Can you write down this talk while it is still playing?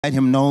let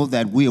him know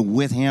that we are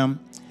with him.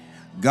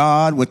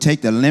 God will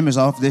take the limits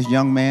off this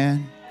young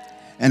man,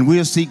 and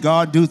we'll see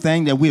God do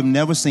things that we have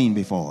never seen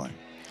before.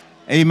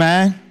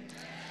 Amen.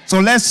 So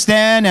let's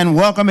stand and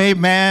welcome,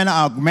 amen,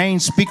 our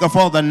main speaker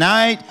for the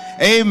night.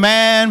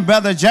 Amen,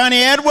 Brother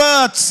Johnny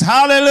Edwards.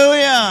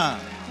 Hallelujah.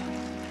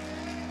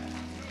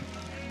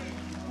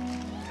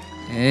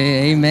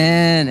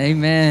 Amen.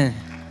 Amen.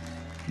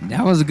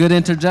 That was a good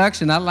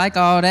introduction. I like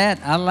all that.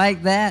 I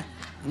like that.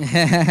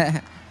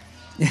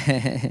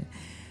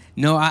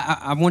 No,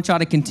 I want y'all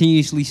to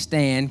continuously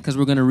stand because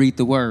we're going to read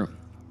the word.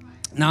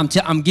 Now, I'm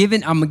going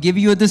to give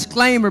you a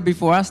disclaimer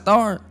before I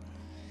start.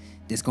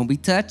 This going to be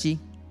touchy,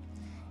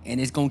 and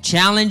it's going to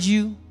challenge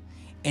you,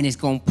 and it's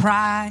going to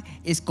pry,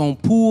 it's going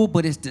to pull,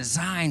 but it's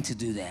designed to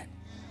do that.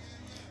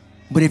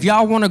 But if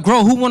y'all want to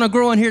grow, who want to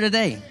grow in here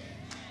today?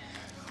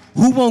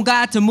 Who want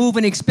God to move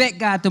and expect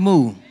God to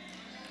move?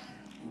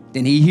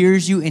 Then he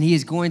hears you, and he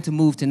is going to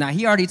move tonight.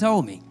 He already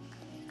told me.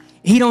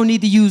 He don't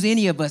need to use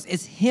any of us.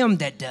 It's him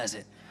that does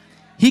it.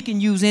 He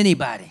can use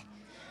anybody.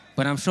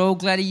 But I'm so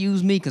glad he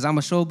used me because I'm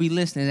going to sure be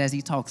listening as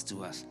he talks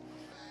to us.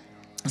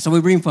 So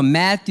we're reading from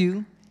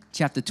Matthew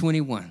chapter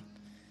 21,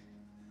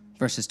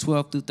 verses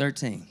 12 through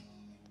 13.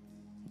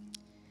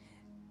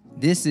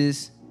 This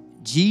is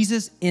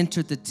Jesus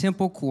entered the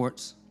temple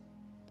courts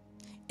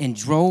and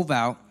drove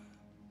out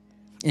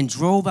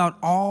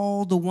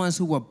all the ones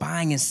who were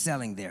buying and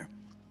selling there.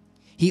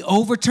 He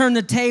overturned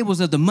the tables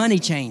of the money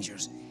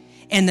changers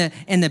and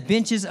the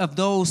benches of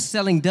those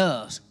selling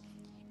doves.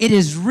 It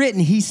is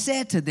written, he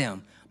said to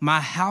them, my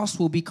house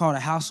will be called a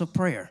house of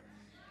prayer,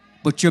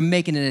 but you're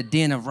making it a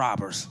den of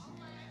robbers.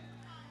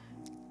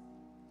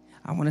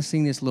 I want to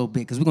sing this a little bit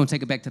because we're going to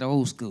take it back to the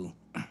old school.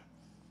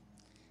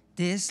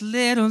 This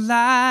little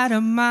light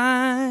of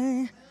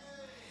mine,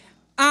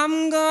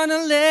 I'm going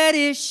to let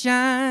it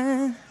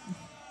shine.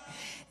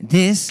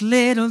 This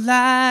little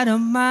light of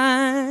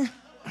mine,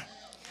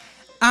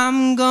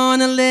 I'm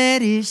going to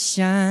let it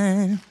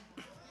shine.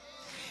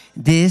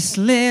 This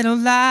little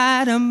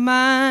light of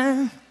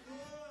mine,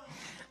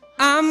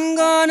 I'm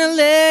gonna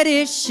let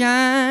it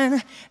shine,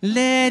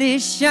 let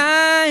it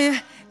shine,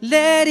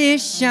 let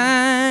it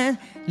shine,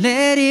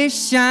 let it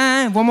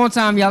shine. One more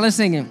time, y'all, let's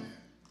sing it.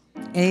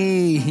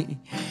 Hey,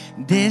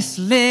 this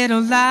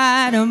little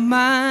light of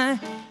mine,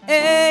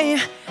 hey,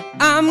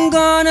 I'm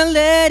gonna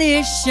let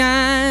it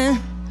shine.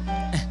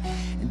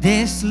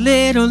 This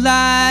little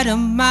light of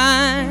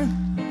mine,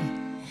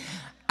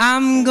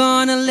 I'm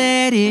gonna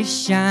let it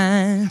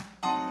shine.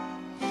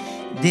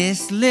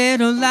 This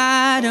little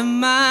light of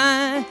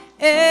mine,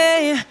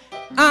 hey,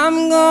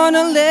 I'm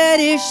gonna let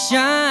it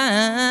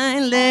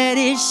shine, let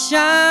it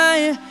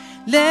shine,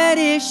 let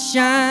it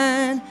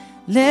shine,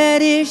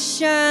 let it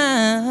shine.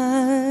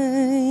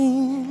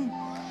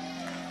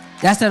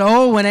 That's that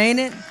old one, ain't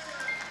it?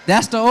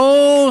 That's the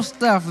old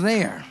stuff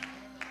there.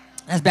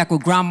 That's back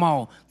with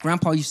Grandma.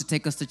 Grandpa used to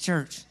take us to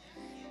church.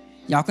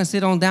 Y'all can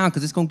sit on down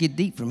because it's gonna get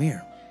deep from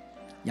here.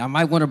 Y'all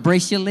might want to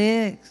brace your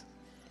legs.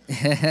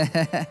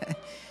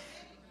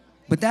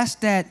 But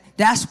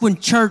that's when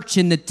church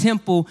in the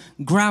temple,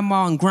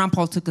 Grandma and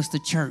Grandpa took us to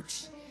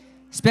church.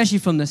 Especially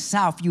from the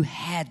South, you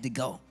had to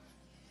go.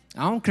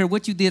 I don't care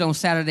what you did on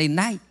Saturday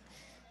night.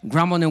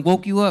 Grandma then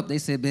woke you up. They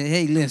said,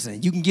 hey,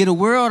 listen, you can get a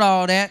world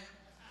all that.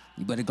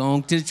 You better go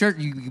on to the church.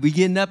 We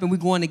getting up and we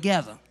going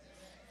together.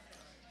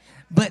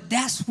 But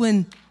that's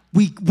when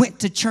we went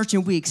to church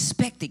and we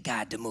expected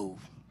God to move.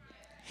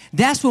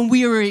 That's when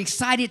we were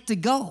excited to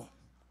go.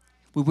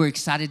 We were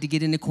excited to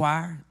get in the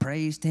choir,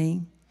 praise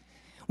team.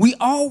 We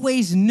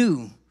always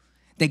knew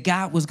that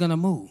God was going to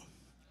move.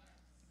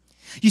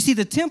 You see,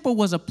 the temple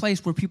was a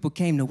place where people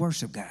came to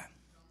worship God,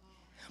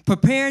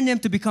 preparing them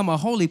to become a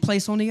holy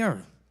place on the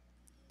earth.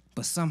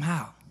 But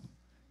somehow,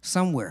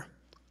 somewhere,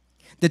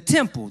 the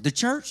temple, the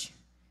church,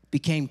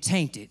 became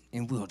tainted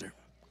and wildered.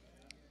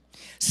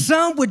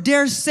 Some would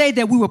dare say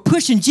that we were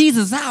pushing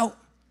Jesus out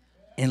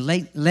and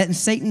letting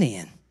Satan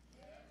in.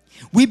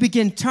 We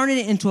began turning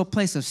it into a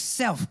place of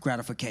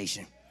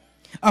self-gratification,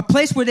 a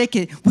place where we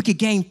could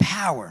gain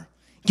power,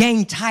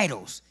 gain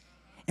titles,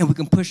 and we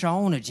can push our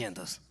own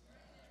agendas.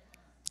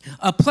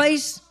 A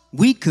place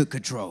we could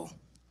control,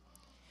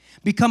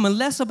 becoming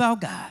less about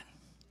God,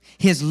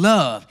 his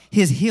love,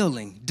 his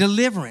healing,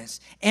 deliverance,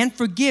 and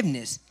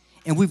forgiveness,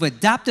 and we've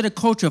adopted a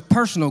culture of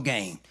personal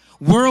gain,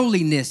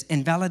 worldliness,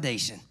 and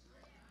validation.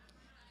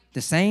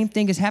 The same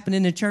thing is happening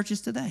in the churches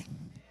today.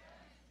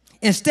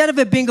 Instead of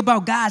it being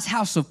about God's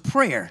house of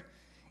prayer,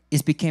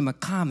 it became a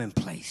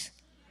commonplace,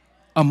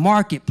 a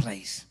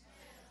marketplace,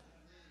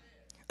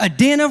 a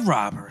den of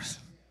robbers,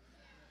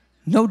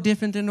 no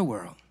different than the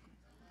world.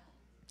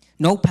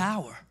 No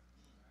power,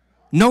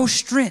 no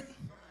strength.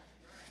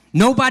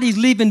 Nobody's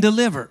leaving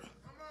delivered.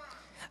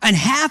 And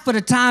half of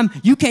the time,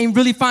 you can't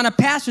really find a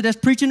pastor that's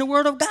preaching the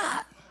word of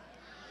God.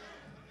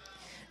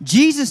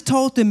 Jesus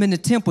told them in the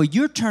temple,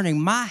 you're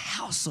turning my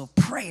house of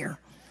prayer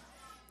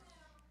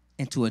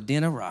into a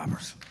den of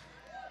robbers.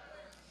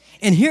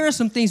 And here are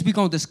some things we're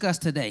going to discuss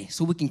today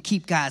so we can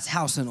keep God's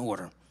house in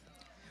order.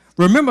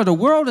 Remember, the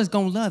world is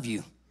going to love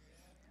you.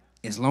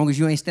 as long as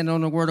you ain't standing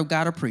on the word of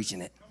God or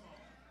preaching it.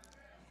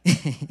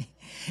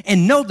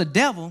 And know the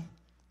devil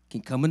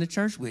can come into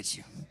church with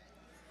you.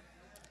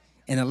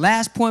 And the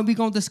last point we're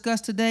going to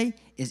discuss today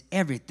is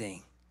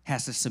everything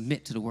has to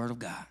submit to the word of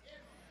God.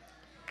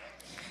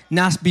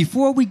 Now,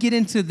 before we get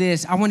into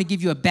this, I want to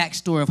give you a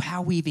backstory of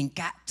how we even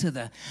got to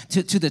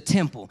the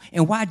temple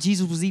and why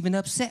Jesus was even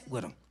upset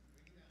with them.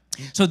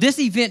 So this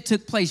event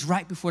took place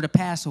right before the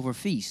Passover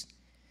feast.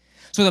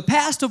 So the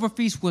Passover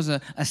feast was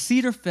a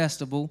cedar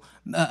festival,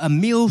 a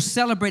meal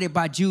celebrated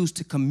by Jews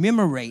to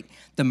commemorate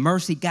the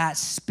mercy God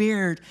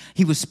spared.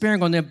 He was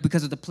sparing on them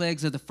because of the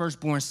plagues of the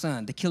firstborn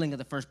son, the killing of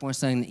the firstborn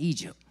son in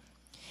Egypt,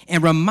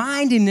 and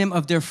reminding them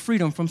of their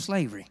freedom from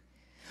slavery.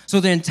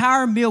 So the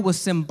entire meal was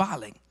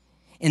symbolic.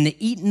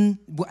 And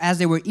as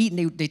they were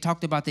eating, they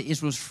talked about the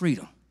Israel's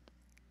freedom.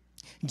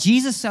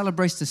 Jesus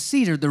celebrates the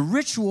Seder, the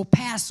ritual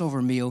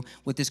Passover meal,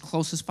 with his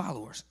closest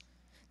followers.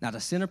 Now, the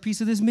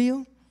centerpiece of this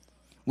meal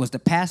was the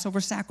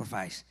Passover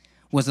sacrifice,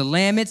 was the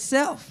lamb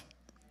itself.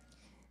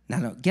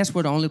 Now, guess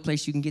where the only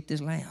place you can get this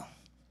lamb?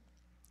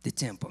 The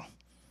temple.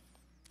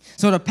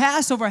 So the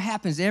Passover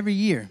happens every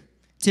year,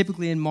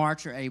 typically in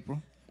March or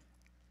April.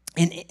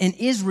 In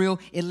Israel,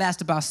 it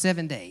lasts about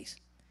 7 days,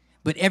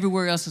 but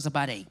everywhere else is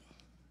about 8.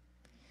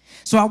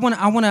 So I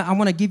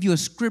want to give you a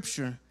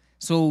scripture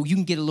so you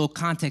can get a little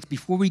context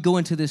before we go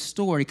into this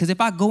story. Because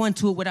if I go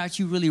into it without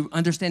you really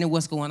understanding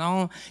what's going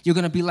on, you're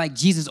going to be like,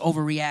 Jesus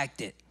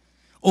overreacted.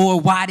 Or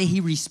why did he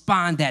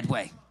respond that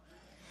way?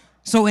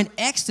 So in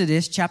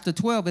Exodus chapter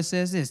 12, it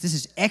says this. This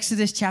is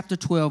Exodus chapter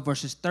 12,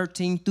 verses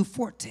 13 through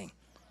 14.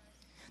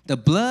 The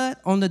blood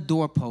on the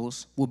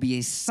doorpost will be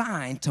a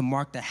sign to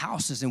mark the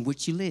houses in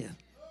which you live.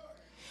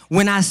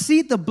 When I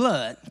see the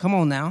blood, come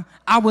on now,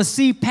 I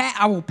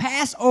will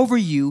pass over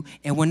you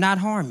and will not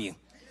harm you.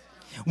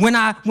 When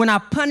I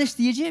punish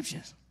the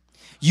Egyptians,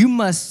 you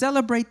must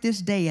celebrate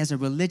this day as a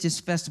religious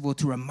festival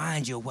to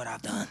remind you of what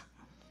I've done.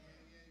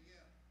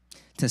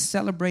 To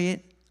celebrate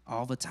it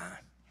all the time.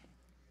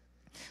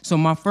 So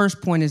my first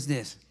point is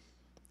this.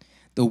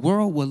 The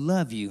world will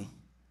love you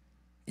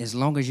as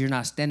long as you're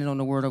not standing on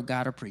the word of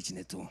God or preaching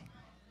it to them.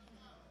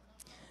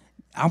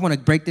 I want to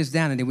break this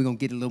down and then we're going to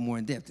get a little more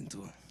in depth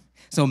into it.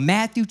 So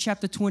Matthew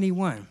chapter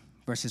 21,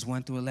 verses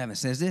 1 through 11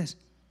 says this.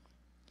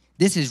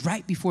 This is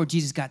right before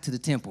Jesus got to the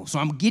temple. So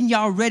I'm getting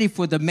y'all ready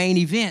for the main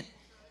event,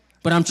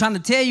 but I'm trying to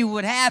tell you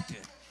what happened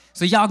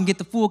so y'all can get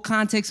the full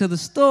context of the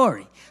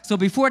story. So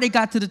before they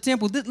got to the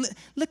temple,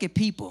 look at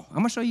people. I'm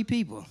going to show you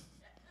people.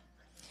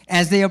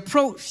 As they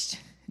approached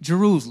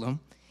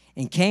Jerusalem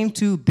and came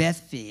to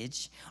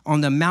Bethphage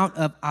on the Mount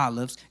of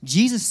Olives,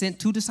 Jesus sent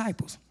 2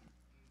 disciples,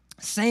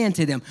 saying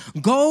to them,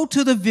 go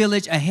to the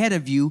village ahead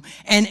of you,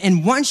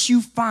 and once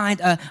you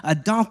find a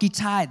donkey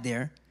tied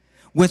there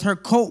with her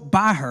coat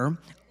by her,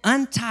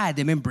 untie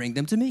them and bring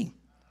them to me.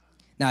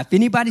 Now, if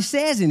anybody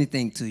says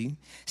anything to you,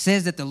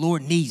 says that the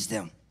Lord needs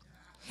them,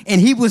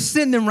 and he will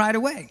send them right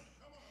away.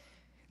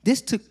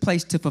 This took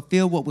place to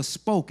fulfill what was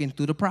spoken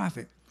through the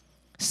prophet.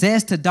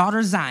 Says to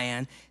daughter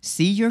Zion,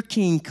 see your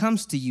king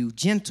comes to you,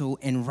 gentle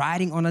and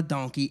riding on a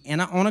donkey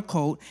and on a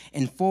coat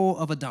and foal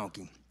of a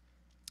donkey.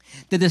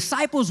 The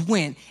disciples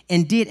went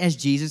and did as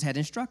Jesus had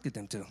instructed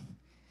them to.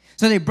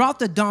 So they brought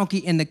the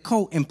donkey and the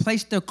coat and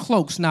placed their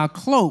cloaks. Now, a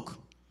cloak,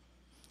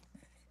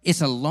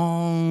 it's a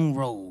long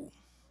robe.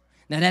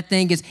 Now, that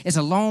thing it's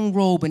a long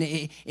robe,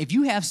 and if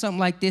you have something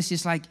like this,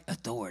 it's like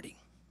authority.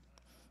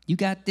 You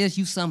got this,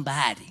 you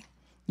somebody.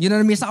 You know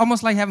what I mean? It's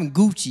almost like having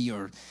Gucci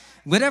or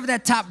whatever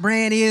that top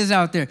brand is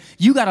out there.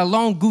 You got a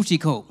long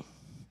Gucci coat.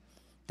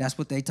 That's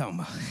what they talking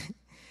about.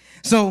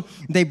 So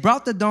they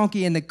brought the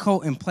donkey and the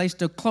coat and placed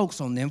their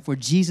cloaks on them for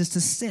Jesus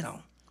to sit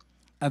on.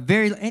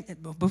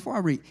 Before I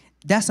read,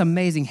 that's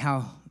amazing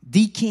how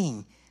the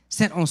king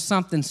sat on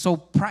something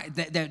so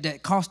that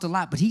cost a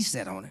lot, but he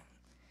sat on it.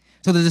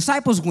 So the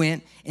disciples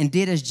went and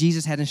did as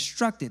Jesus had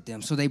instructed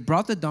them. So they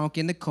brought the donkey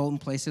and the coat and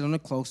placed it on the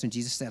cloaks, and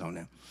Jesus sat on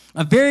them.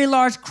 A very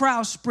large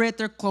crowd spread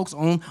their cloaks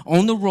on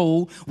the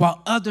road,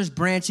 while other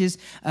branches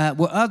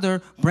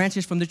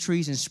from the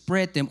trees and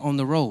spread them on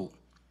the road.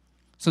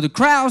 So the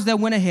crowds that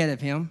went ahead of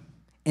him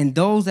and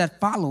those that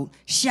followed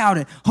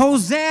shouted,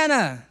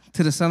 Hosanna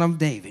to the Son of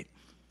David.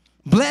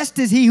 Blessed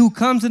is he who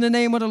comes in the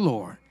name of the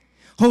Lord.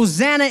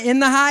 Hosanna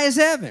in the highest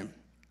heaven.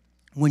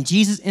 When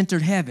Jesus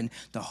entered heaven,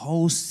 the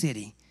whole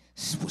city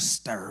was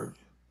stirred.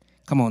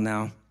 Come on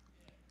now.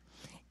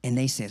 And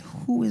they said,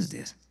 who is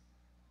this?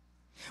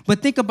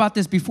 But think about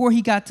this. Before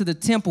he got to the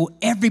temple,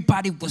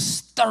 everybody was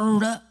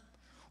stirred up.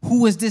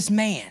 Who is this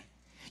man?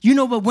 You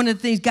know what one of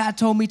the things God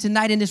told me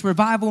tonight in this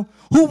revival?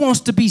 Who wants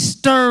to be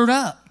stirred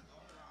up?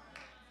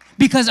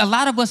 Because a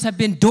lot of us have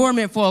been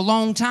dormant for a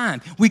long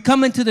time. We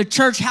come into the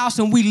church house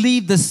and we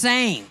leave the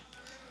same.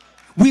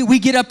 We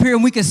get up here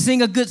and we can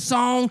sing a good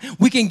song.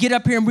 We can get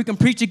up here and we can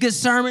preach a good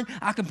sermon.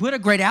 I can put a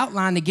great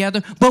outline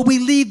together, but we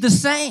leave the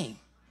same.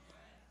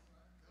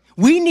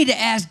 We need to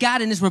ask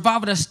God in this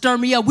revival to stir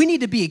me up. We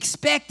need to be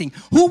expecting.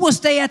 Who will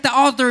stay at the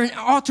altar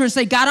and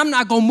say, God, I'm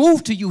not going to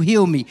move till you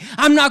heal me.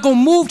 I'm not going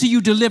to move till you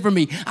deliver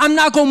me. I'm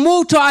not going to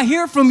move till I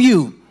hear from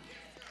you.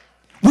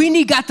 We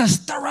need God to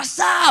stir us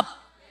up.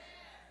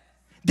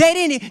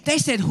 They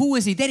said, who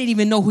is he? They didn't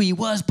even know who he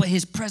was, but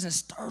his presence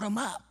stirred them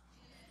up.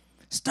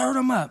 Stirred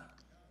them up.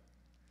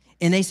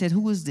 And they said,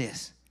 who is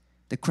this?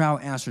 The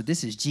crowd answered,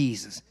 this is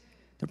Jesus,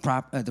 the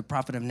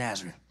prophet of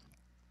Nazareth.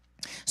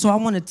 So I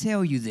want to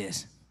tell you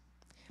this.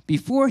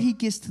 Before he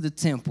gets to the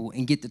temple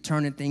and get to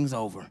turning things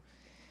over,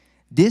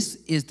 this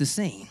is the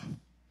scene.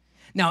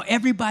 Now,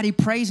 everybody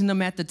praising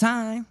them at the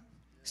time.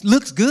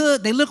 Looks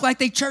good. They look like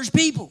they church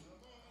people.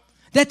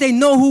 That they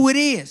know who it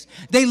is.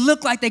 They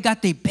look like they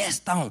got their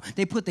best on.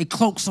 They put their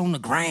cloaks on the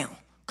ground.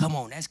 Come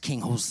on, that's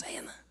King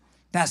Hosanna.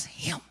 That's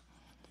him.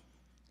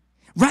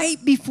 Right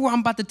before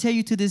I'm about to take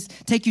you to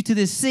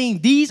this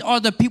scene, these are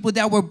the people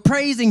that were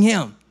praising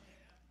him,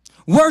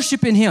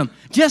 worshiping him.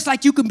 Just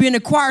like you can be in the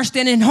choir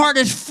standing heart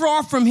is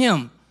far from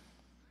him.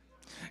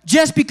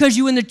 Just because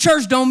you in the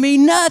church don't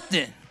mean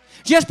nothing.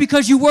 Just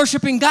because you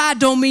worshiping God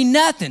don't mean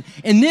nothing.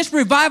 In this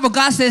revival,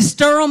 God says,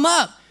 stir them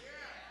up.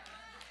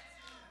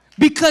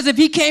 Because if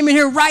he came in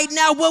here right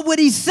now, what would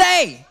he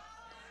say?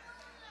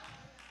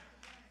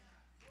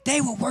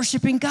 They were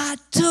worshiping God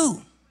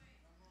too.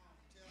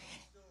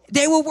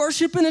 They were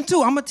worshiping him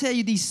too. I'm going to tell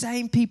you these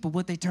same people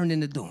what they turned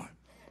into doing.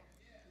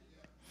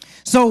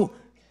 So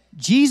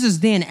Jesus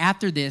then,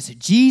 after this,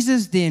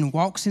 Jesus then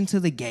walks into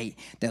the gate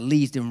that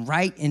leads them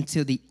right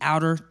into the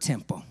outer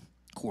temple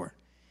court.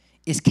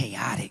 It's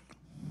chaotic.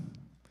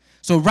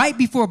 So right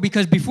before,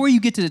 because before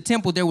you get to the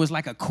temple, there was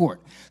like a court.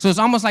 So it's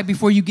almost like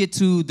before you get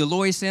to the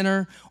Lloyd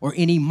Center or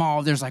any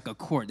mall, there's like a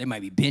court. There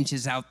might be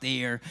benches out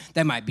there.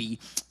 There might be,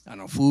 I don't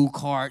know, food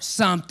carts,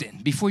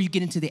 something, before you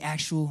get into the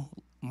actual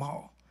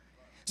mall.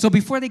 So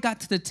before they got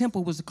to the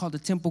temple, it was called the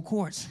temple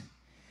courts.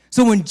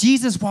 So when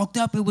Jesus walked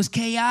up, it was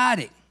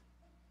chaotic.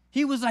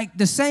 He was like,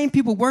 the same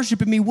people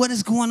worshiping me, what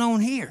is going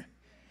on here?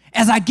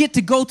 As I get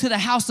to go to the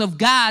house of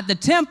God, the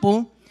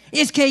temple,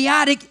 it's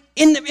chaotic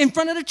in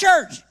front of the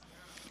church.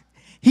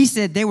 He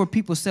said there were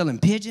people selling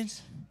pigeons,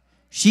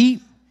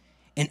 sheep,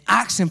 and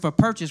oxen for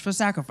purchase for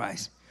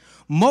sacrifice.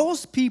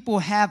 Most people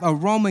have a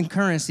Roman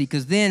currency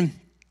because then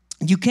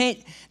you can't,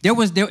 it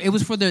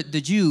was for the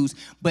Jews,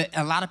 but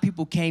a lot of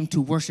people came to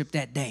worship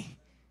that day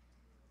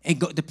and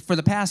go for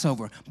the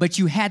Passover. But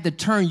you had to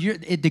turn,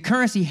 the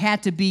currency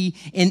had to be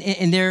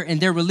in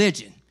their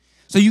religion.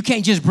 So you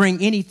can't just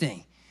bring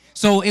anything.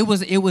 So it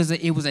was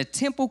a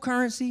temple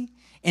currency,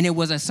 and it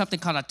was something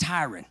called a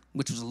tyrant,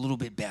 which was a little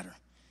bit better.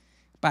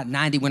 About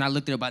 90, when I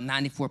looked at it, about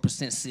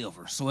 94%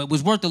 silver. So it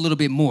was worth a little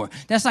bit more.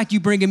 That's like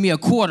you bringing me a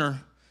dime,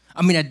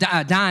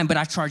 but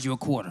I charge you a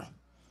quarter,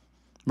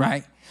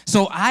 right?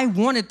 So I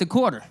wanted the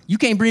quarter. You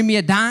can't bring me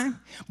a dime,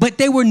 but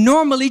they were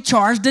normally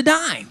charged a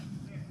dime.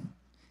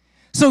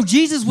 So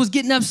Jesus was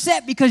getting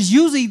upset because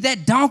usually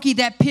that donkey,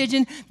 that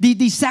pigeon,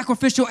 these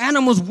sacrificial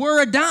animals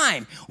were a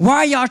dime. Why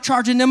are y'all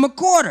charging them a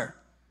quarter?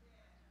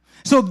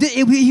 So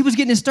he was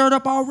getting stirred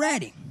up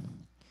already.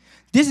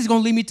 This is going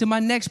to lead me to my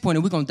next point,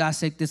 and we're going to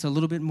dissect this a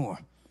little bit more.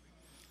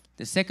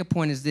 The second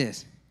point is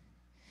this.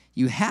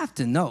 You have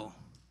to know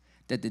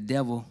that the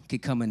devil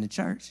could come in the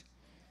church.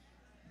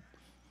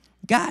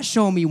 God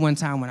showed me one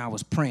time when I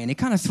was praying. It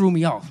kind of threw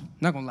me off. I'm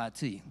not going to lie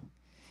to you.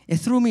 It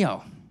threw me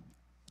off.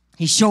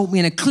 He showed me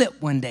in a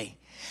clip one day.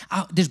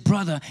 This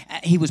brother,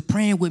 he was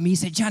praying with me. He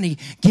said, Johnny,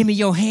 give me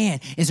your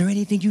hand. Is there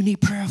anything you need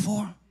prayer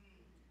for?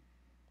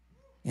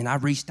 And I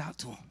reached out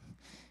to him.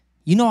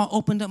 You know, I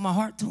opened up my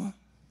heart to him.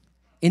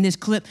 In this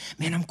clip,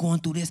 man, I'm going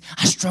through this.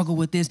 I struggle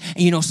with this.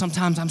 And,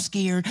 sometimes I'm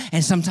scared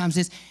and sometimes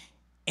this.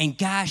 And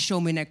God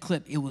showed me in that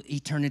clip, he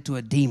turned into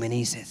a demon.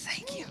 He said,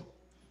 thank you.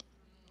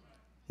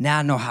 Now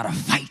I know how to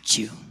fight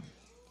you.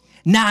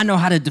 Now I know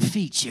how to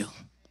defeat you.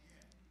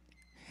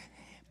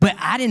 But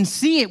I didn't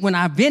see it when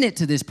I vented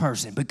to this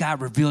person. But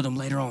God revealed him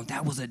later on.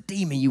 That was a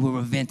demon you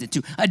were vented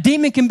to. A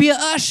demon can be an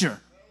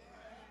usher.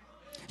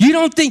 You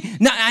don't think,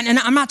 and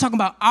I'm not talking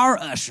about our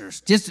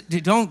ushers. Just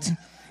don't.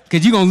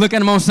 Because you're going to look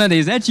at him on Sunday.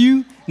 Is that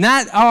you?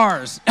 Not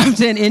ours. I'm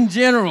saying in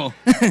general.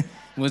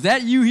 Was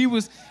that you?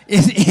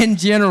 It's in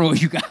general,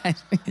 you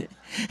guys.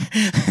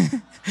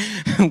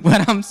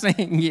 What I'm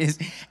saying is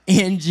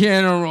in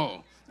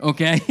general,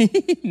 okay?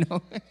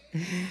 No.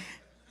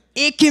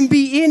 It can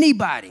be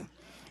anybody.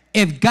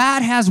 If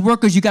God has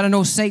workers, you got to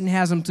know Satan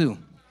has them too.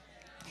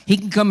 He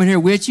can come in here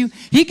with you.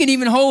 He can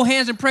even hold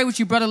hands and pray with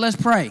you, brother. Let's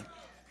pray.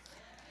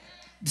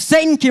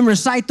 Satan can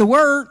recite the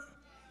word.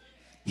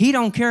 He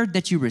don't care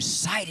that you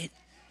recite it.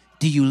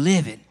 Do you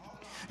live it?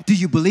 Do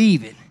you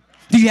believe it?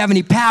 Do you have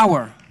any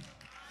power?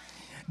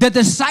 The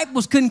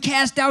disciples couldn't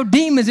cast out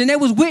demons, and they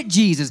was with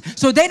Jesus.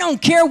 So they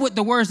don't care what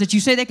the words that you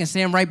say. They can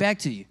say them right back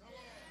to you.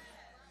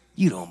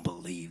 You don't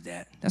believe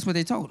that. That's what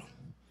they told him.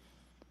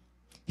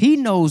 He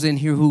knows in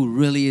here who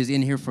really is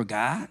in here for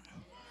God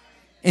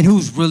and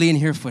who's really in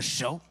here for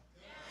show.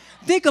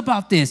 Think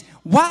about this.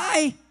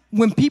 Why,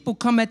 when people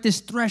come at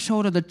this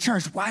threshold of the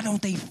church, why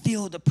don't they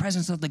feel the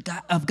presence of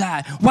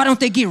God? Why don't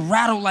they get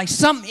rattled like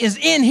something is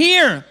in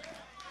here?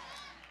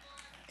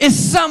 It's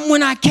something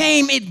when I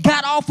came, it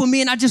got off of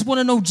me and I just want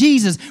to know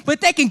Jesus. But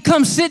they can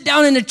come sit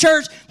down in the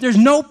church. There's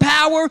no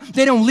power.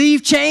 They don't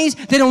leave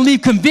changed. They don't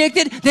leave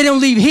convicted. They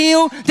don't leave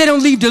healed. They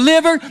don't leave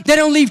delivered. They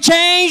don't leave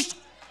changed.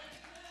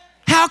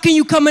 How can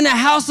you come in the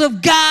house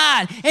of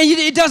God and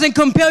it doesn't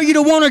compel you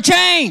to want to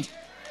change?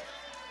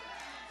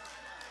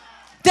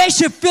 They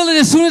should feel it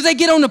as soon as they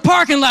get on the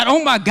parking lot.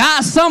 Oh my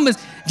God,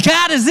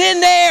 God is in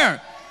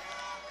there.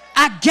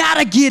 I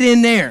gotta get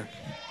in there.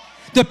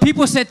 The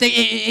people said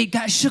it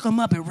got shook them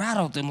up. It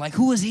rattled them. Like,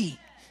 who is he?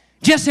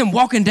 Just him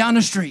walking down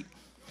the street.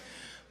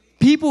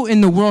 People in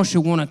the world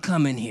should want to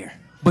come in here.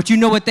 But you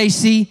know what they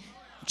see?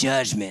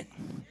 Judgment.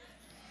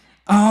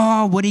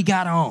 Oh, what he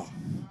got on.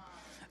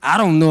 I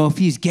don't know if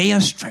he's gay or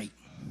straight.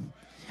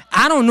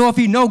 I don't know if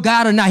he know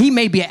God or not. He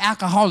may be an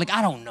alcoholic.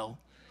 I don't know.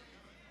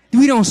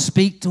 We don't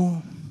speak to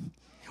him.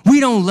 We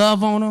don't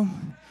love on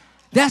him.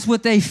 That's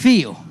what they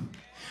feel.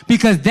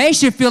 Because they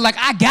should feel like,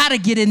 I got to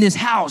get in this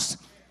house.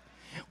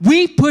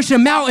 We push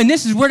them out, and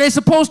this is where they're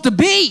supposed to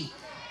be.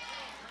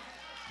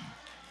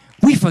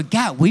 We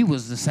forgot we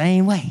was the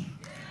same way.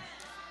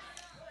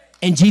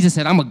 And Jesus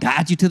said, I'm going to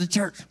guide you to the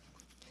church.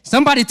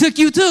 Somebody took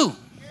you too,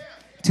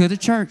 to the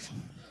church.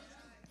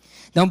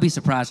 Don't be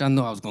surprised. I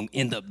know I was going to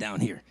end up down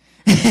here.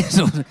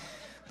 So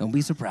don't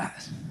be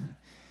surprised.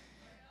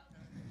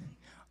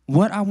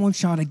 What I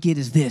want y'all to get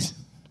is this.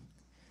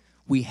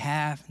 We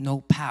have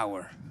no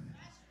power.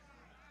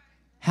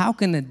 How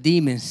can a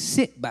demon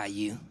sit by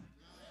you?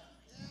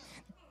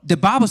 The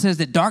Bible says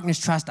that darkness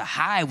tries to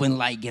hide when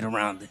light get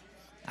around it.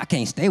 I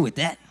can't stay with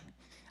that.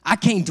 I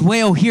can't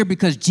dwell here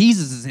because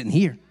Jesus is in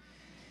here.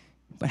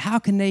 But how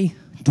can they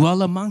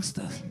dwell amongst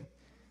us?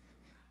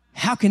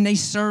 How can they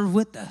serve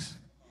with us?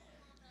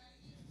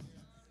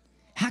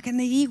 How can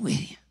they eat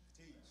with you?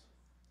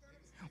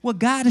 What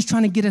God is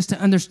trying to get us to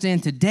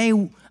understand today,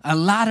 a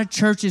lot of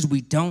churches, we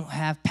don't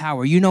have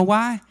power. You know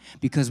why?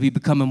 Because we're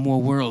becoming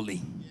more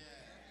worldly.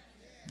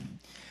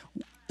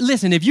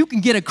 Listen, if you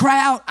can get a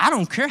crowd, I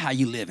don't care how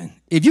you living.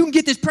 If you can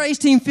get this praise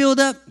team filled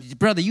up,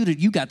 brother,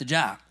 you got the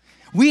job.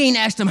 We ain't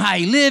asked him how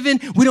he living.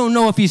 We don't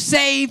know if he's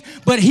saved,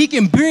 but he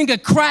can bring a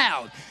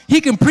crowd.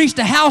 He can preach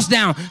the house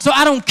down. So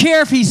I don't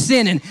care if he's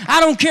sinning. I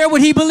don't care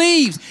what he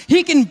believes.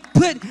 He can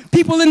put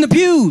people in the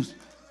pews.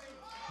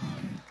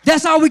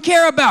 That's all we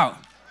care about.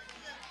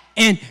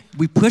 And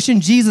we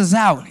pushing Jesus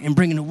out and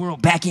bringing the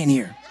world back in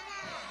here.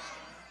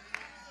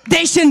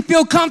 They shouldn't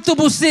feel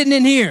comfortable sitting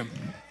in here.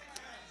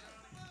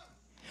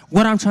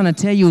 What I'm trying to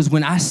tell you is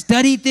when I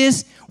studied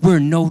this, we're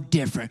no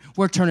different.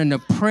 We're turning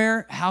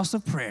the house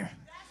of prayer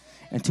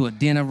into a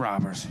den of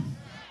robbers.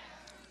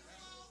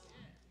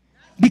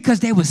 Because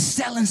they were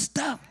selling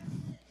stuff.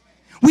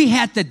 We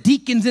had the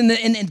deacons in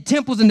the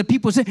temples and the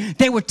people said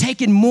they were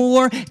taking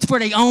more for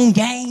their own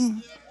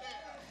gain.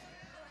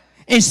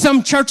 In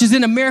some churches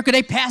in America,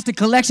 they passed the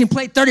collection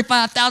plate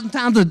 35,000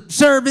 times a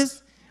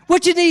service.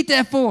 What you need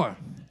that for?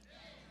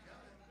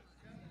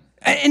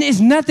 And there's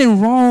nothing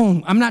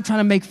wrong. I'm not trying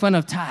to make fun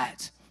of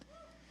tithes.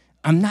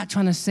 I'm not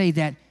trying to say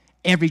that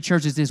every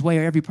church is this way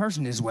or every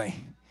person is this way.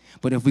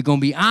 But if we're going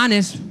to be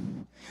honest,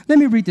 let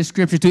me read the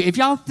scripture to you. If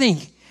y'all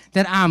think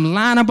that I'm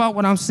lying about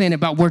what I'm saying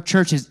about where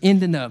church is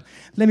ending up,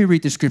 let me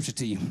read the scripture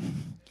to you.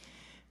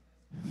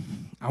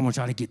 I want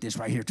y'all to get this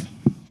right here.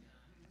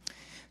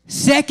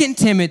 2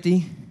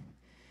 Timothy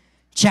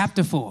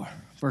chapter 4,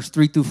 verse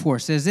 3 through 4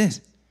 says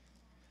this.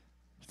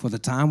 For the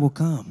time will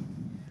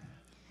come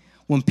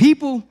when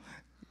people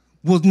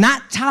will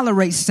not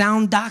tolerate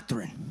sound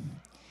doctrine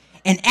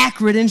and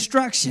accurate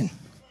instruction.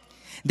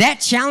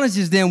 That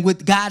challenges them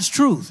with God's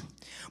truth,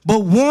 but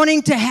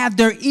wanting to have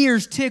their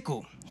ears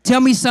tickled. Tell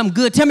me something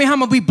good. Tell me how I'm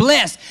going to be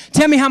blessed.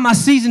 Tell me how my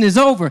season is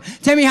over.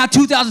 Tell me how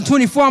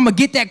 2024 I'm going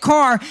to get that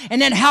car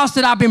and that house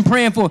that I've been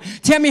praying for.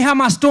 Tell me how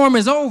my storm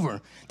is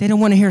over. They don't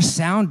want to hear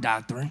sound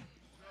doctrine.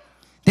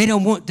 They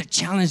don't want the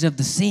challenge of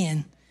the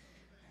sin.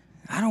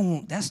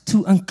 That's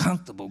too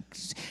uncomfortable.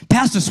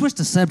 Pastor, switch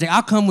the subject.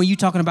 I'll come when you're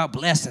talking about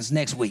blessings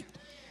next week.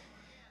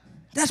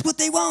 That's what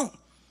they want.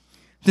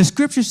 The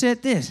scripture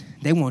said this.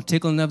 They want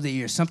tickling of the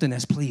ear, something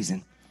that's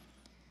pleasing.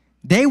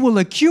 They will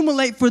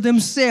accumulate for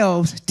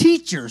themselves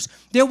teachers.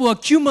 They will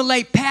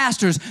accumulate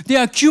pastors.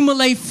 They'll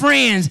accumulate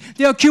friends.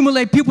 They'll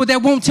accumulate people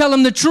that won't tell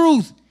them the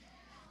truth.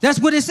 That's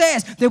what it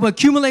says. They will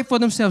accumulate for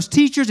themselves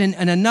teachers and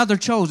another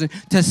chosen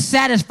to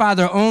satisfy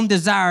their own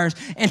desires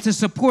and to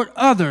support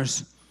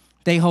others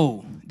they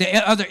hold,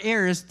 the other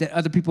errors that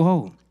other people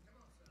hold.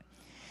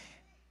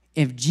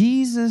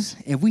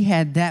 If we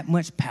had that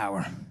much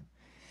power,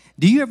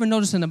 do you ever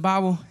notice in the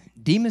Bible,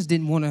 demons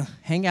didn't want to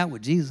hang out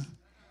with Jesus?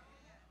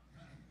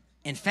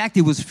 In fact,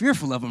 he was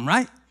fearful of them,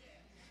 right?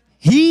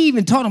 He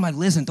even told him, like,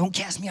 listen, don't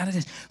cast me out of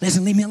this.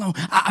 Listen, leave me alone.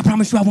 I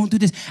promise you I won't do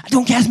this.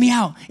 Don't cast me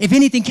out. If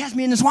anything, cast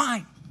me in the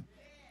swine.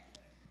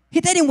 They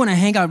didn't want to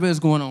hang out with what's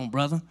going on,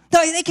 brother.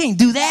 No, they can't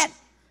do that.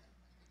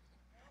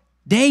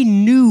 They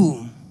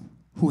knew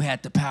who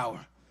had the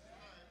power.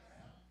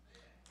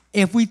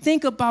 If we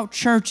think about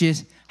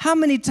churches, how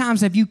many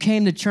times have you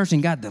came to church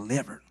and got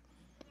delivered?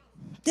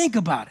 Think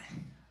about it.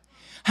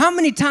 How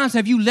many times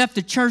have you left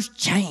the church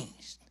changed?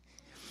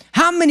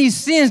 How many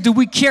sins do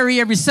we carry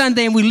every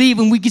Sunday and we leave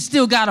and we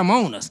still got them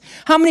on us?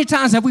 How many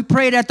times have we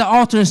prayed at the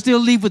altar and still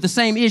leave with the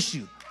same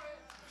issue?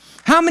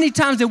 How many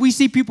times do we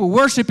see people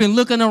worshiping,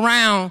 looking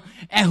around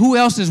at who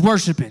else is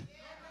worshiping?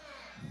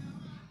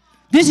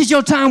 This is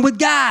your time with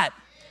God.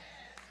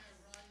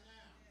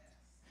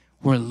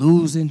 We're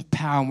losing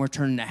power and we're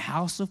turning the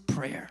house of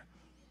prayer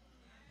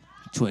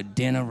to a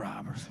den of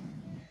robbers.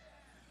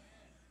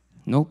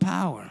 No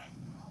power.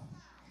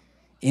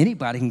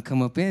 Anybody can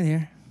come up in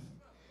here.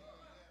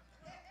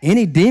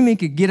 Any demon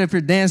could get up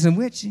here dancing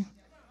with you.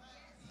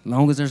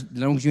 As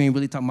long as you ain't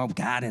really talking about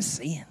God and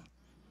sin.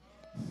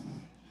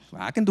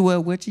 Well, I can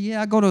dwell with you.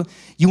 Yeah,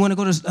 you want to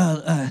go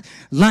to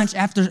lunch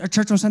after a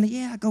church on Sunday?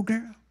 Yeah, I go,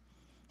 girl.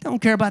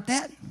 Don't care about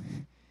that.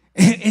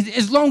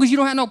 As long as you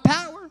don't have no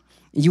power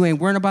and you ain't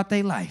worrying about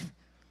their life.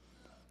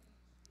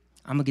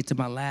 I'm going to get to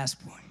my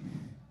last point.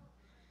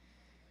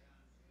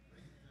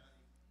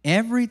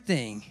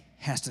 Everything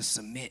has to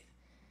submit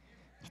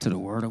to the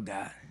word of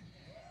God.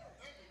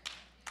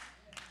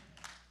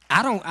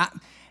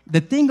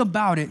 The thing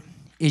about it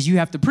is you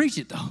have to preach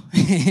it, though.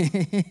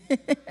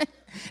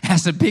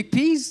 That's a big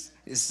piece,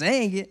 is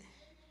saying it.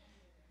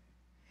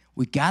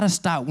 We got to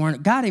stop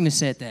worrying. God even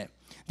said that.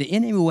 The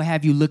enemy will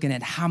have you looking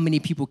at how many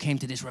people came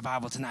to this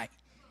revival tonight.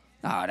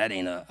 Oh, that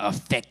ain't an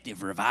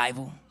effective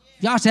revival.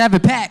 Y'all should have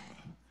it packed.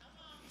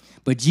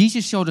 But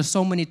Jesus showed us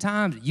so many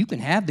times that you can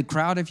have the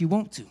crowd if you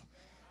want to,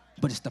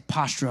 but it's the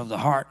posture of the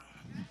heart.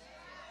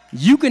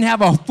 You can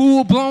have a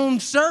full-blown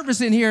service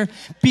in here,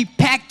 be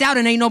packed out,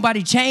 and ain't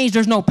nobody changed.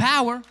 There's no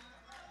power.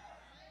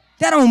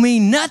 That don't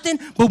mean nothing.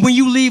 But when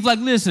you leave like,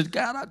 listen,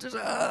 God, I just,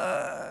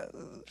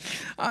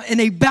 and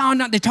they bow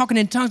down, they're talking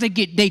in tongues,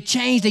 they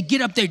change, they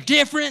get up, they're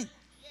different.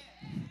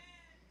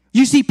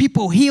 You see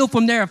people heal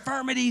from their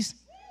infirmities.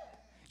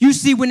 You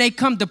see when they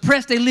come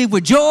depressed, they leave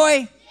with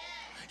joy.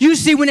 You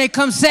see when they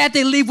come sad,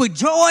 they leave with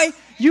joy.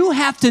 You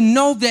have to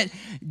know that,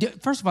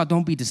 first of all,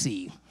 don't be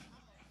deceived.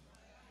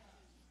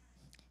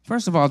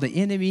 First of all, the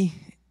enemy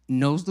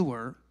knows the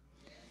word.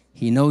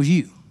 He knows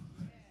you.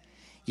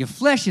 Your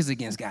flesh is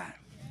against God.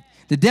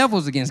 The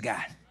devil's against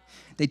God.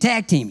 They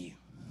tag team you.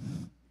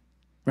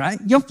 Right?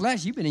 Your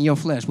flesh, you've been in your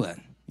flesh what?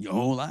 Your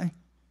whole life.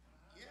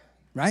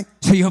 Right?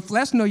 So your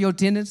flesh know your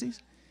tendencies.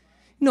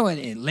 You know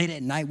late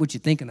at night what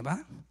you're thinking about.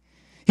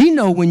 He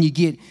know when you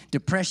get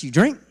depressed, you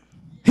drink.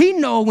 He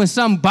know when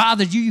something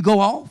bothers you, you go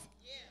off.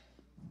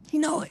 He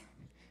know it.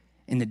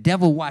 And the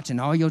devil watching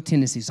all your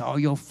tendencies, all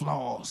your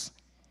flaws.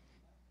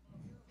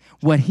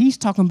 What he's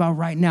talking about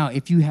right now,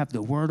 if you have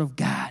the word of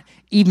God,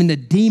 even the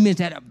demons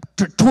that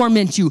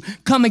torment you,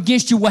 come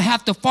against you, will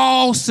have to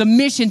fall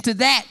submission to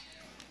that.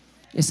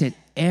 It said,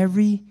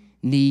 every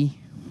knee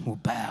will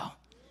bow.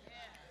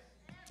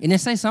 It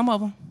didn't say some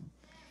of them.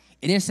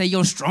 It didn't say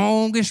your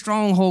strongest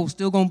stronghold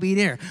still going to be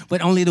there,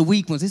 but only the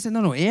weak ones. It said,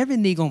 no, every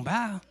knee going to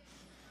bow.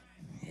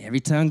 Every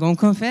tongue going to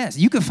confess.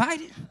 You can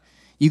fight it.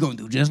 You're going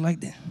to do just like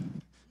that.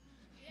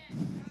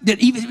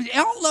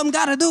 All of them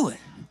got to do it.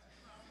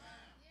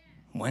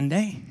 One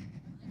day.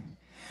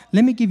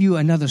 Let me give you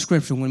another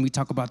scripture when we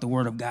talk about the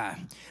word of God.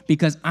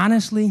 Because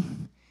honestly,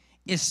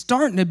 it's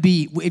starting to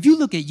be, if you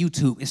look at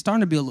YouTube, it's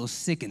starting to be a little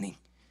sickening,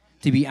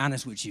 to be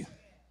honest with you.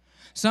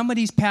 Some of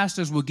these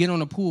pastors will get on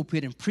the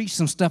pulpit and preach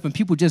some stuff and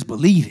people just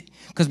believe it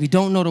because we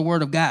don't know the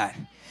word of God.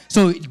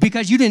 So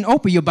because you didn't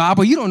open your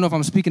Bible, you don't know if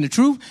I'm speaking the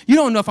truth. You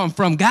don't know if I'm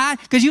from God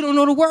because you don't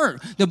know the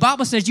word. The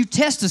Bible says you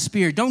test the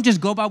spirit. Don't just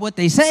go by what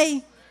they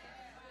say.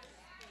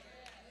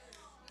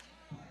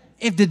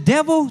 If the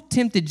devil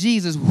tempted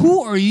Jesus,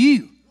 who are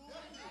you?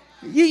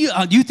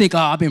 You think, oh,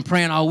 I've been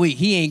praying all week.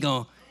 He ain't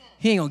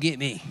gonna get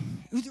me.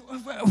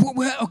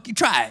 Okay,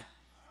 try it.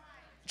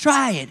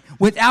 Try it.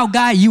 Without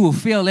God, you will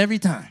fail every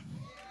time.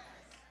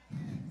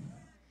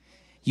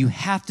 You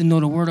have to know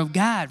the word of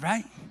God,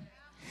 right?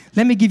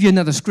 Let me give you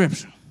another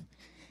scripture.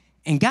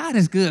 And God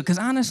is good because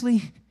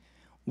honestly,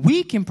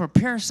 we can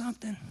prepare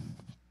something,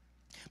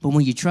 but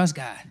when you trust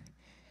God,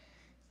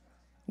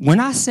 when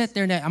I sat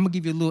there, I'm going to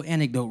give you a little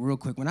anecdote real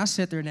quick. When I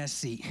sat there in that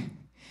seat,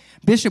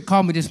 Bishop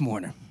called me this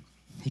morning.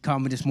 He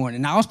called me this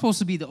morning. Now, I was supposed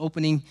to be the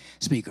opening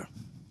speaker.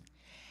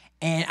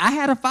 And I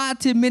had a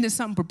 5-10 minutes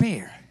something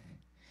prepared.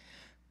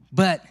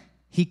 But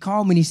he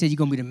called me and he said, you're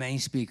going to be the main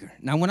speaker.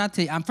 Now, when I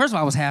tell you, first of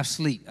all, I was half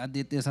asleep. I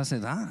did this. I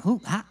said,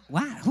 who?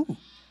 Why? Who?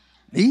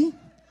 Me?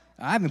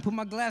 I haven't put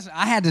my glasses.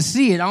 I had to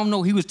see it. I don't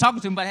know. He was talking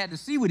to him, but I had to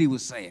see what he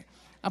was saying.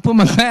 I put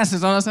my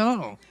glasses on. I said,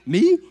 hold on.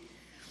 Me?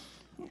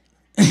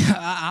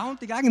 I don't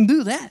think I can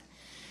do that.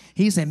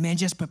 He said, man,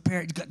 just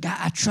prepare. God,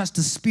 I trust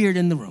the spirit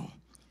in the room.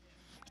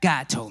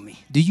 God told me,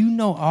 do you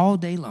know all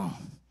day long,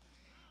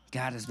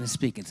 God has been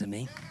speaking to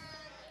me.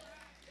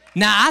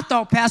 Now, I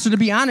thought, Pastor, to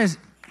be honest,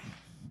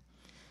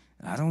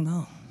 I don't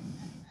know.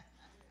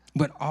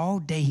 But all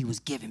day he was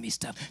giving me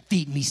stuff,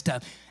 feeding me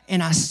stuff.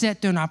 And I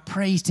sat there and I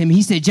praised him.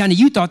 He said, Johnny,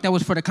 you thought that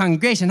was for the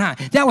congregation, huh?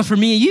 That was for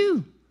me and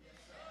you.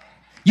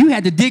 You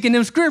had to dig in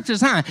them scriptures,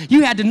 huh?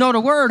 You had to know the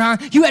word, huh?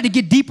 You had to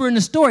get deeper in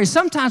the story.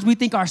 Sometimes we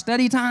think our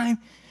study time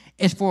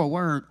is for a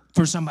word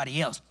for somebody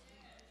else.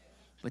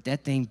 But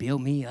that thing built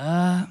me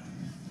up.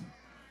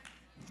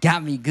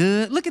 Got me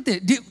good. Look at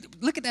that.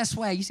 Look at that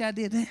swag. You see I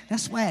did that?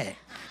 That's swag.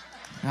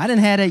 I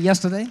didn't have that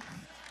yesterday.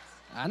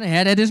 I didn't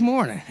have that this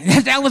morning.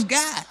 That was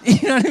God.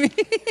 You know what I mean?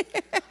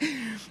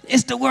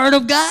 It's the word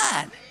of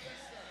God.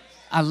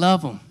 I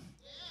love him.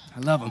 I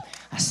love him.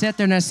 I sat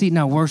there in that seat and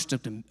I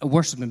worshiped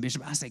him,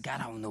 Bishop. I said, God,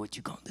 I don't know what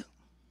you're going to do.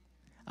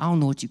 I don't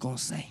know what you're going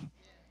to say.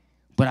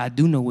 But I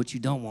do know what you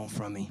don't want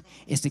from me.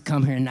 It's to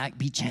come here and not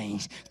be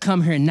changed.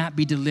 Come here and not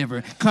be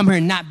delivered. Come here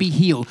and not be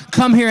healed.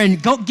 Come here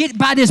and go get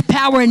by this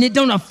power and it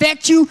don't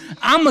affect you.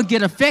 I'm going to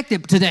get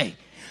affected today.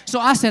 So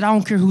I said, I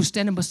don't care who's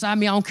standing beside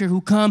me. I don't care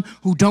who come,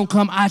 who don't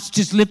come. I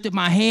just lifted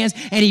my hands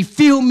and he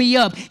filled me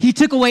up. He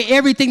took away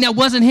everything that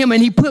wasn't him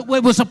and he put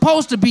what was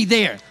supposed to be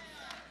there.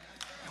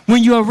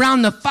 When you're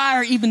around the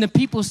fire, even the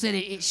people said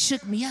it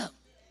shook me up.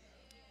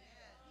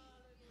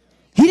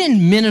 He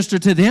didn't minister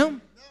to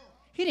them.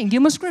 He didn't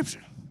give them a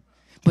scripture.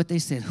 But they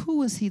said,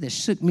 who is he that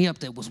shook me up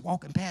that was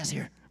walking past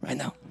here right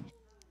now?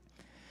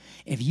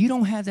 If you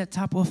don't have that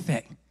type of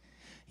effect,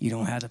 you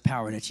don't have the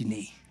power that you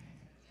need.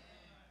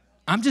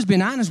 I'm just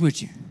being honest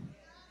with you.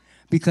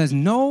 Because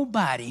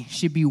nobody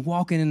should be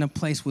walking in a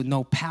place with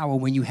no power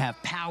when you have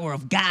power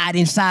of God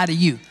inside of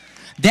you.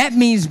 That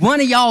means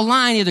one of y'all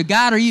lying, either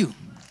God or you.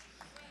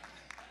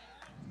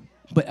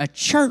 But a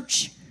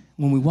church,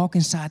 when we walk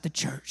inside the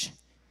church,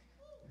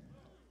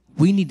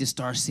 we need to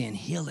start seeing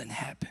healing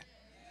happen.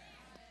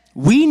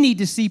 We need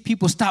to see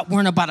people stop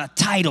worrying about a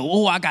title.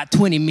 Oh, I got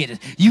 20 minutes.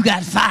 You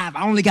got 5.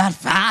 I only got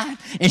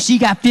 5. And she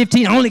got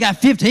 15. I only got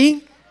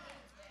 15.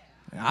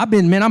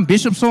 I'm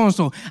Bishop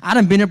so-and-so. I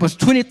done been here for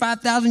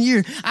 25,000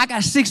 years. I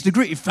got 6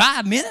 degrees.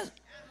 5 minutes?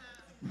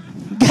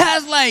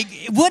 Guys, like,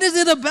 what is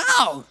it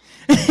about?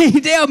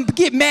 They'll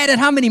get mad at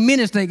how many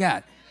minutes they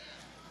got.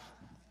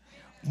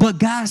 But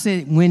God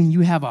said, when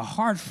you have a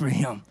heart for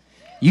him,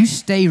 you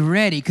stay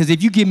ready. Because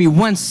if you give me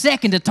 1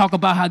 second to talk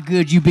about how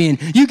good you've been,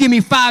 you give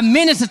me 5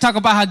 minutes to talk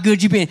about how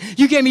good you've been,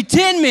 you gave me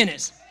 10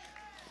 minutes.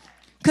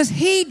 Because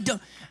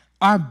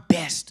our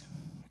best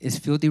is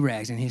filthy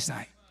rags in his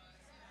sight.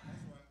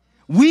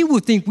 We will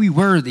think we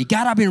worthy.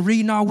 God, I've been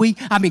reading all week.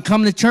 I've been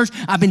coming to church.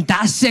 I've been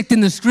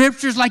dissecting the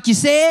scriptures like you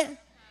said.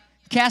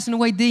 Casting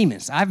away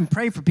demons. I haven't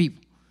prayed for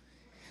people.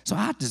 So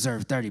I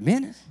deserve 30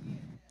 minutes.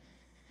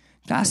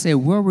 God said,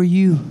 where were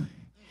you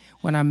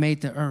when I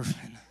made the earth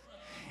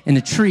and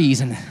the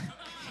trees and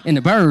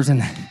the birds?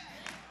 And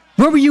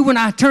where were you when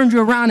I turned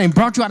you around and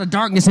brought you out of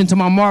darkness into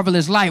my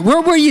marvelous light?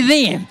 Where were you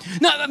then?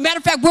 No, matter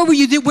of fact, where were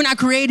you when I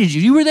created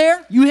you? You were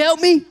there? You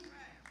helped me?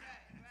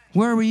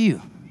 Where were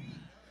you?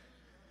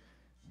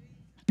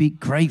 Be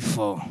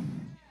grateful.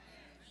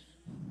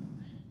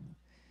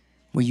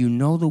 When you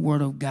know the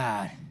word of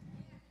God,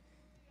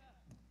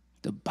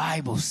 the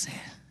Bible said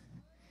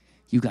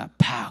you got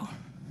power.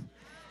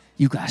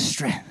 You got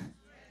strength.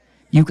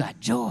 You got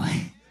joy.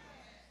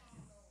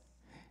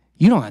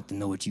 You don't have to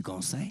know what you're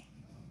going to say.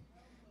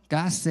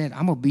 God said,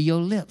 I'm going to be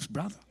your lips,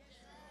 brother.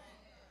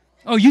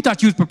 Oh, you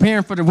thought you was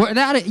preparing for the word.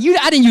 I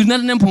didn't use none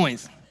of them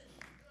points.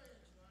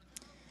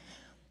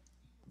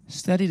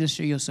 Study to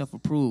show yourself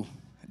approved.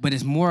 But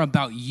it's more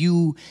about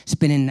you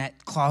spending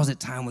that closet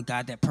time with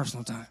God, that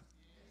personal time.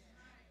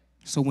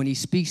 So when he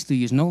speaks to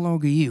you, it's no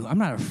longer you. I'm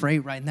not afraid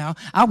right now.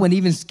 I wasn't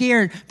even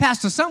scared.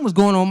 Pastor, something was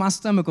going on in my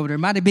stomach over there. It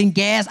might have been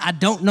gas. I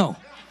don't know.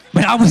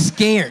 But I was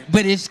scared.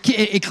 But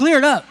it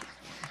cleared up.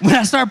 When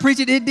I started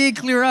preaching, it did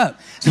clear up.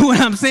 So what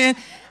I'm saying,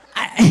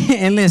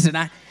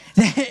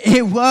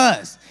 it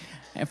was.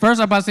 At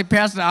first, I was about to say,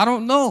 Pastor, I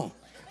don't know.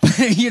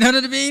 You know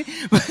what I mean?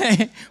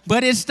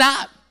 But it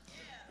stopped.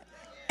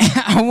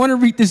 I want to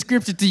read the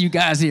scripture to you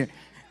guys here.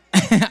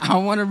 I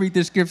want to read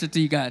the scripture to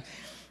you guys.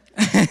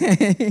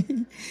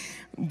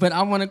 But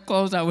I want to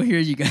close out with here,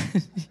 you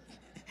guys.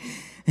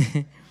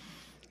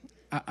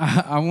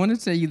 I want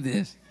to tell you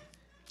this.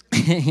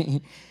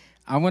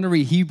 I want to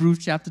read Hebrews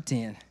chapter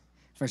 10,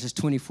 verses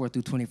 24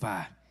 through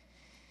 25.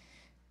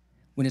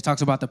 When it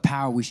talks about the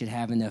power we should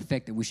have and the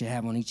effect that we should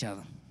have on each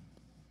other.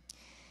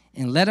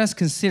 And let us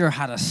consider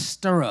how to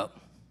stir up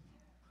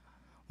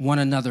one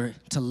another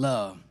to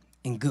love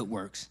and good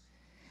works,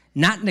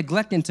 not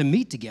neglecting to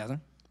meet together,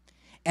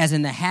 as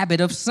in the habit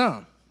of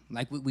some.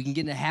 Like we can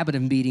get in the habit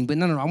of meeting, but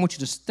no, I want you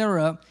to stir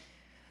up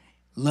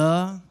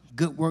love,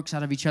 good works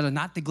out of each other,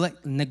 not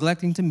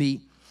neglecting to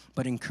meet,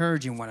 but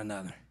encouraging one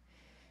another.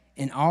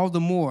 And all the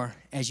more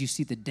as you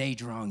see the day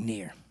drawing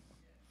near.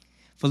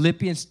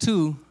 Philippians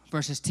 2,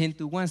 verses 10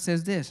 through 1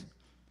 says this,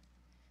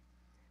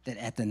 that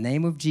at the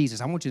name of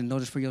Jesus, I want you to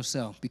notice for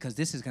yourself, because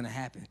this is going to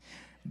happen.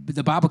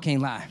 The Bible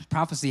can't lie.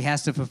 Prophecy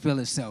has to fulfill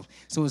itself,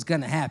 so it's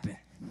going to happen.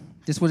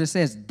 This is what it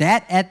says,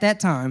 that at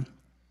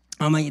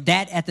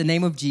the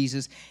name of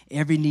Jesus,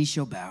 every knee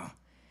shall bow,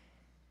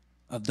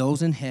 of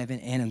those in heaven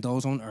and of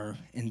those on earth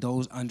and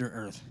those under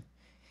earth,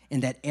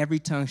 and that every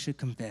tongue should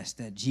confess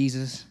that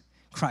Jesus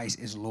Christ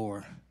is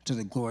Lord, to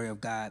the glory of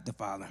God the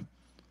Father.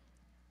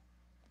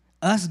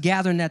 Us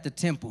gathering at the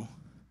temple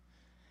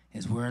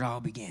is where it all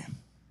began,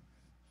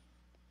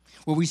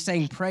 where we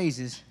sang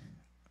praises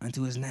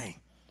unto his name,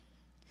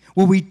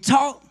 where we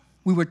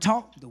were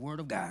taught the word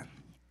of God,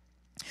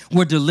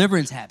 where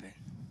deliverance happened,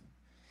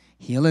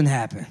 Healing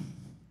happened.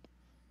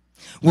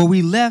 Where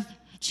we left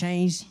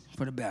changed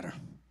for the better.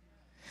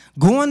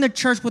 Going to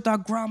church with our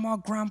grandma,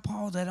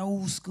 grandpa, that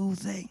old school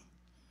thing,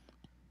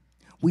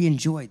 we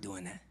enjoyed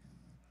doing that.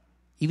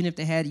 Even if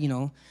they had,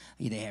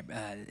 they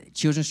had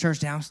children's church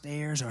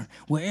downstairs or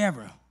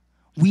wherever,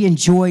 we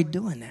enjoyed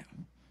doing that.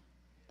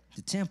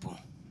 The temple,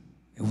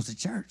 it was a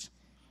church.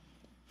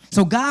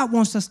 So God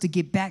wants us to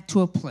get back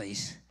to a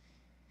place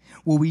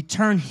where we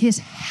turn his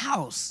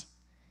house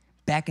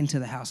back into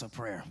the house of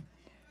prayer.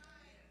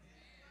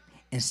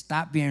 And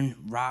stop being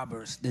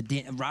robbers,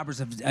 den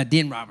robbers.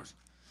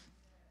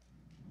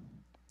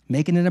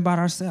 Making it about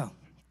ourselves.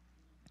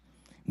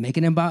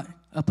 Making it about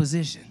a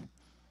position.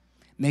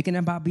 Making it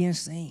about being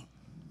seen.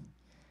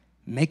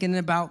 Making it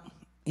about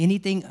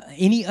anything,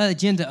 any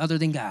agenda other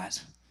than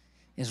God's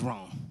is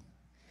wrong.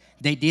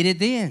 They did it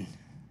then.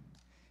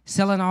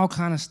 Selling all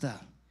kind of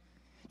stuff.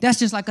 That's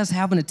just like us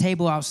having a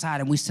table outside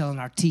and we selling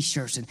our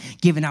T-shirts and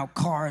giving out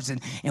cards and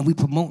we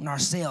promoting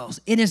ourselves.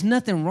 It is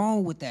nothing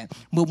wrong with that.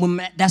 But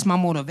that's my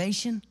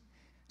motivation.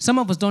 Some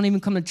of us don't even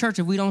come to church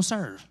if we don't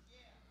serve.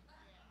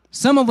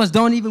 Some of us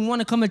don't even want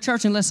to come to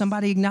church unless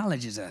somebody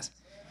acknowledges us.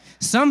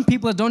 Some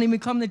people don't even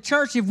come to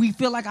church if we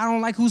feel like I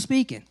don't like who's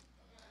speaking.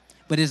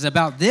 But it's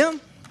about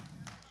them.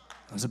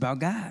 It's about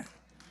God.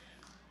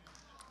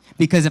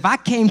 Because if I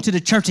came to the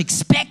church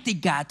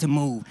expecting God to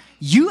move,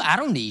 I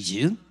don't need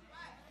you.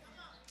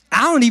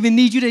 I don't even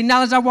need you to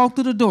acknowledge I walked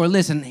through the door.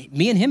 Listen,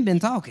 me and him been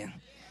talking.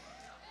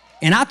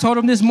 And I told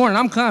him this morning,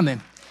 I'm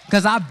coming.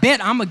 Because I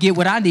bet I'm going to get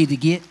what I need to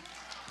get.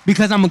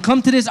 Because I'm going to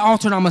come to this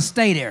altar and I'm going to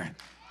stay there.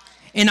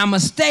 And I'm going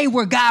to stay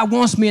where God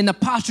wants me in the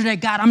posture that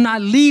God, I'm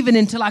not leaving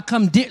until I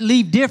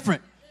leave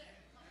different.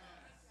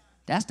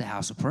 That's the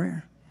house of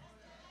prayer.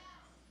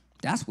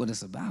 That's what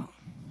it's about.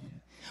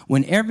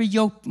 Whenever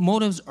your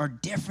motives are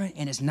different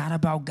and it's not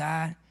about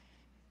God,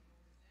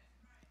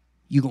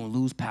 you're going to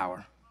lose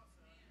power.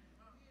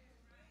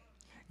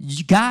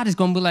 God is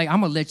going to be like, I'm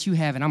going to let you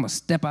have it. I'm going to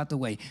step out the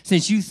way.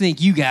 Since you think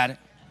you got it,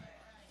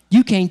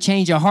 you can't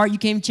change your heart. You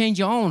can't change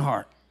your own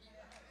heart.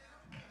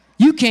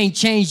 You can't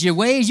change your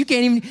ways. You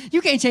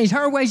can't change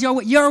her ways,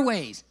 your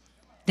ways.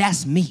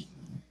 That's me.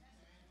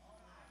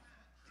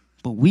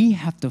 But we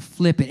have to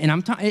flip it.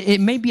 And it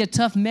may be a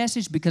tough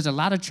message because a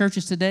lot of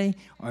churches today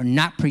are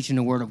not preaching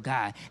the word of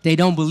God. They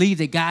don't believe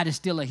that God is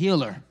still a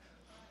healer.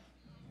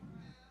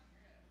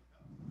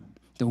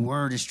 The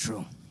word is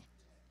true.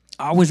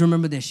 Always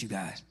remember this, you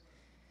guys.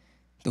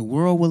 The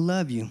world will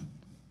love you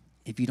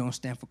if you don't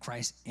stand for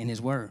Christ and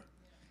his word.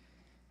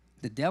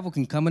 The devil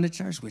can come into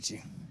church with you.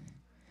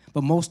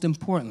 But most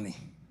importantly,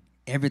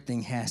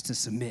 everything has to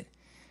submit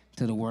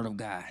to the word of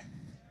God.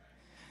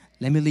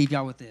 Let me leave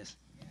y'all with this.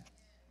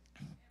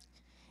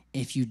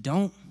 If you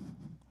don't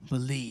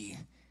believe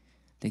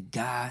that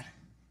God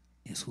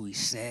is who he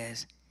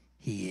says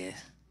he is,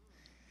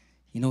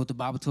 you know what the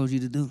Bible told you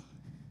to do?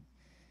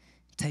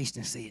 Taste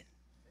and see it.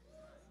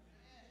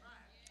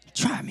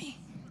 Try me.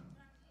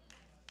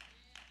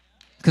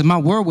 Because my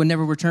word will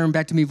never return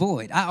back to me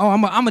void.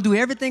 I'm going to do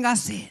everything I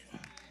said.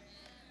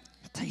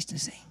 Taste and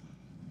see.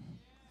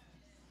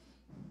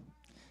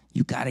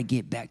 You got to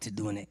get back to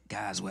doing it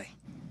God's way.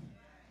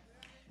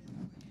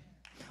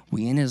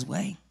 We in his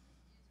way.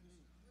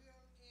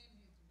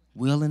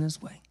 Will in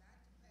his way.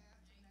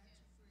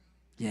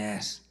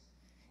 Yes.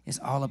 It's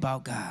all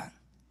about God.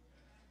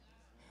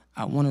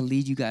 I want to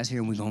lead you guys here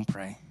and we're going to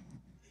pray.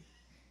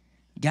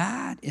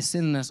 God is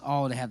sending us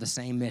all to have the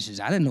same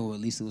message. I didn't know what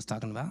Lisa was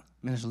talking about,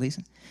 Minister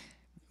Lisa.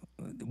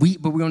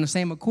 But we're on the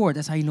same accord.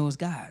 That's how you know it's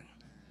God.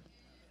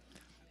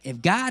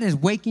 If God is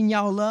waking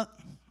y'all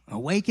up,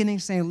 awakening,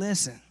 saying,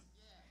 listen,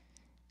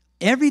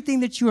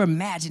 everything that you're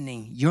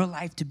imagining your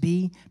life to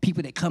be,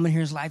 people that come in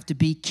here's life to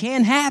be,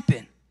 can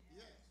happen.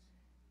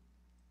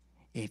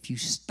 If you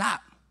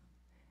stop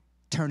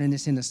turning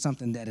this into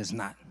something that is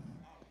not.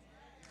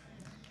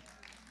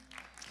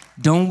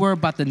 Don't worry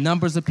about the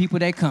numbers of people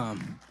that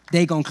come.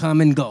 They gonna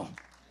come and go.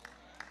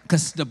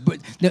 Because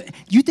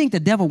you think the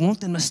devil wants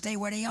them to stay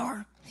where they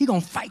are? He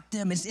gonna fight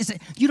them.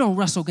 You don't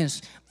wrestle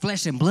against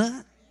flesh and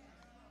blood.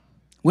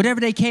 Whatever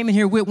they came in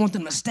here with, want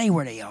them to stay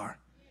where they are.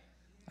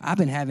 I've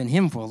been having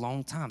him for a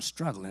long time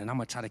struggling, and I'm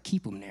gonna try to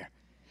keep them there.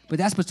 But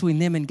that's between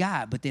them and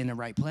God, but they're in the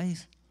right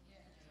place.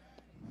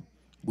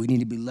 We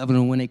need to be loving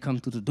them when they come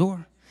through the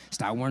door.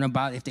 Stop worrying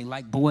about if they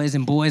like boys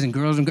and girls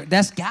and girls.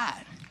 That's God.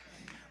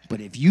 But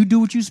if you do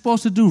what you're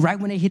supposed to do right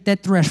when they hit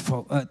that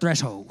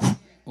threshold,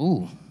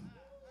 ooh.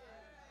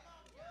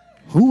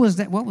 Who was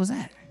that? What was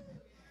that?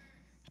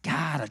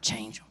 God will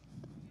change them.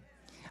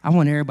 I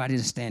want everybody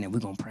to stand and we're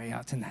going to pray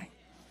out tonight.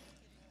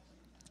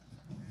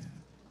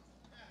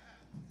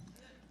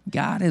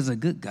 God is a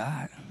good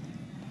God.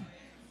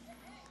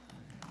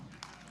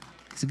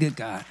 He's a good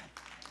God.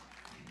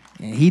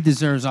 And he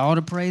deserves all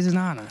the praise and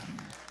honor.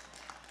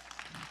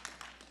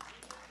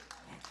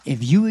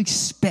 If you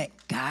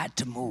expect God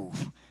to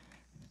move,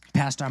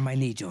 Pastor, I might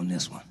need you on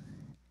this one.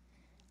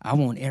 I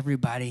want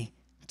everybody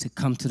to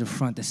come to the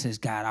front that says,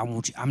 God, I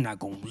want you. I'm not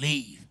going to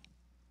leave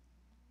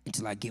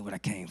until I get what I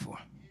came for.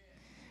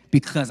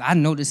 because I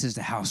know this is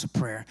the house of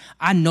prayer.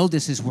 I know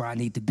this is where I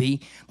need to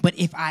be. But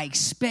if I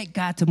expect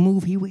God to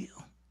move, he will.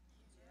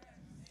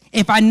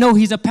 If I know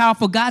he's a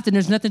powerful God, then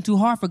there's nothing too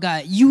hard for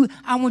God.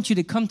 I want you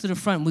to come to the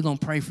front and we're going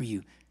to pray for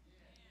you.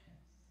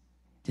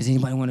 Does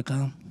anybody want to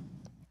come?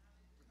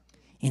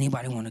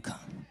 Anybody want to come?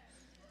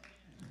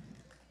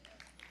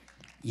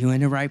 You're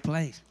in the right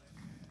place.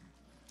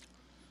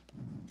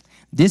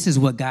 This is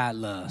what God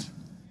loves,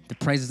 the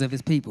praises of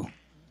his people.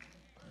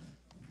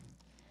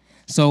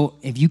 So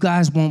if you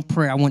guys want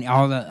prayer, I want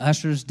all the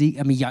ushers,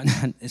 y'all,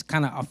 it's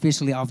kind of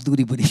officially off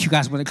duty, but if you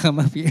guys want to come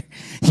up here,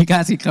 you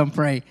guys can come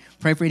pray.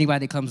 Pray for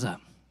anybody that comes up.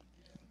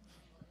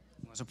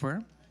 Want some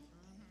prayer?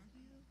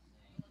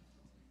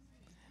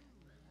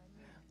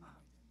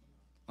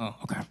 Oh,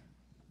 okay.